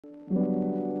Yo,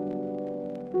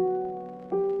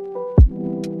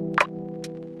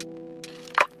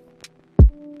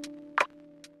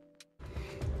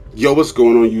 what's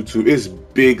going on YouTube? It's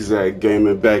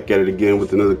BigZachGaming back at it again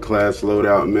with another class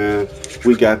loadout, man.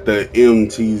 We got the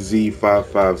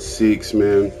MTZ556,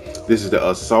 man. This is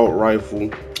the assault rifle.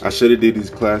 I should have did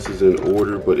these classes in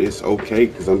order, but it's okay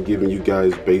because I'm giving you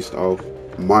guys based off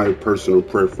my personal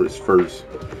preference first.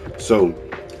 So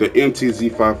the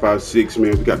MTZ556,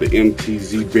 man, we got the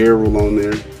MTZ barrel on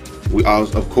there. We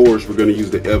also, of course, we're going to use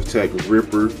the F-Tac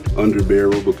Ripper under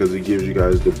barrel because it gives you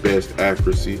guys the best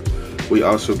accuracy. We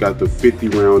also got the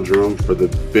 50-round drum for the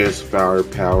best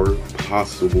firepower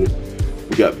possible.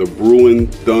 We got the Brewing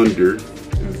Thunder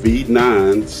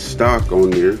V9 stock on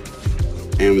there.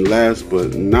 And last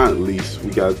but not least,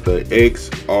 we got the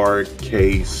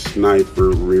XRK Sniper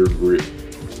rear grip.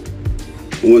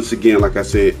 Once again, like I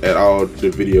said at all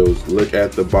the videos, look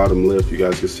at the bottom left. You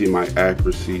guys can see my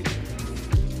accuracy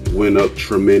went up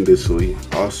tremendously.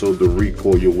 Also, the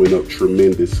recoil went up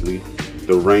tremendously.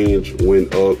 The range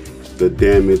went up. The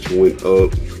damage went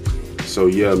up. So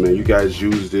yeah, man, you guys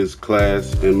use this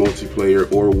class in multiplayer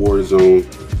or Warzone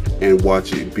and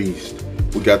watch it beast.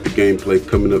 We got the gameplay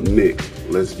coming up next.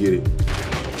 Let's get it.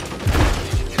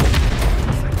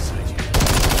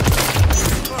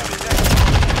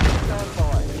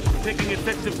 Taking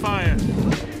effective fire.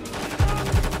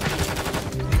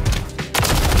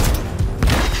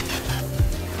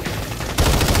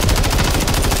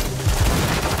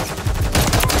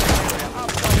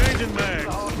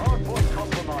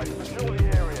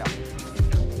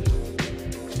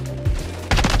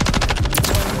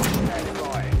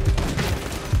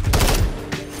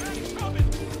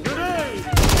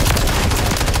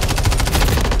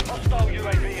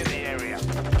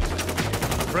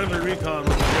 Friendly recon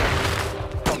with the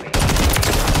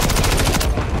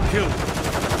kill.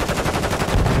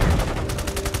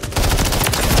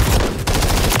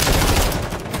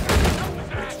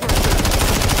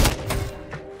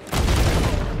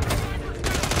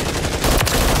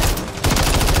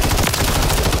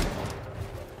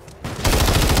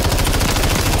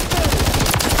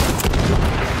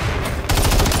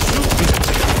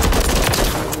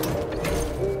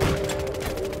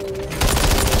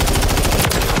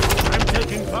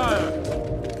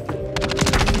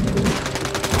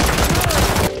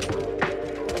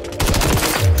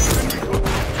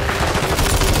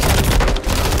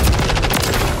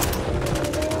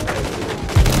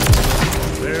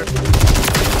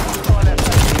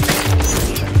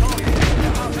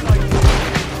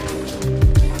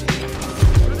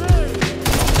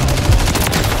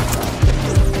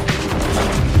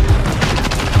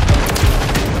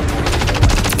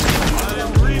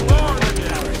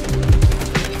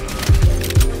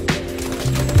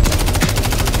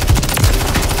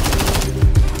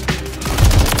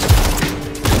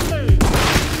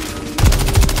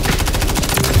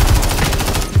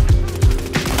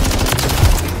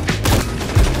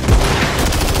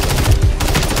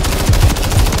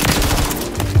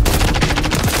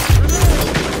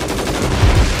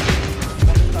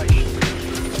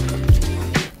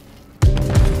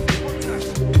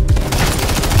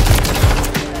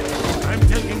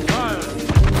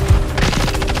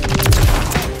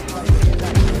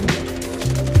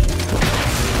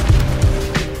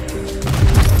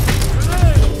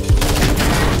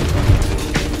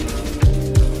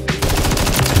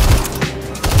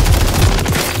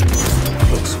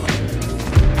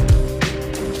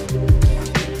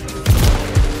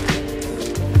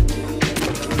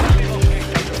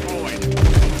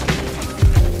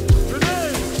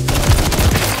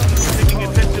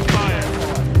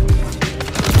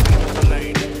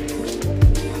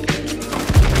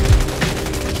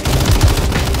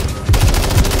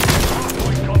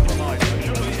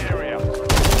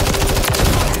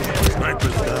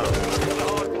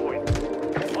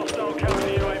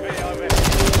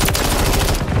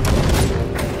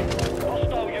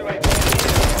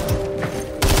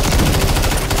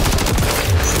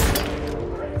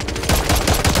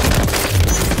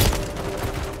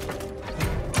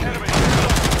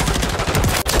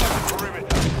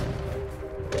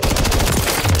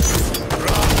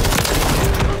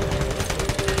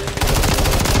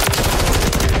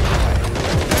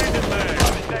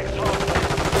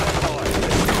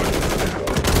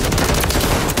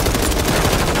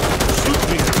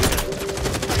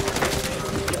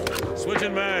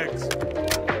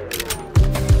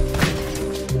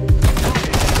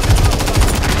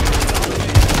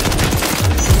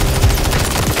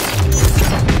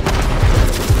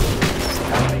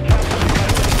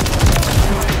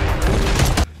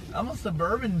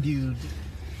 suburban dude.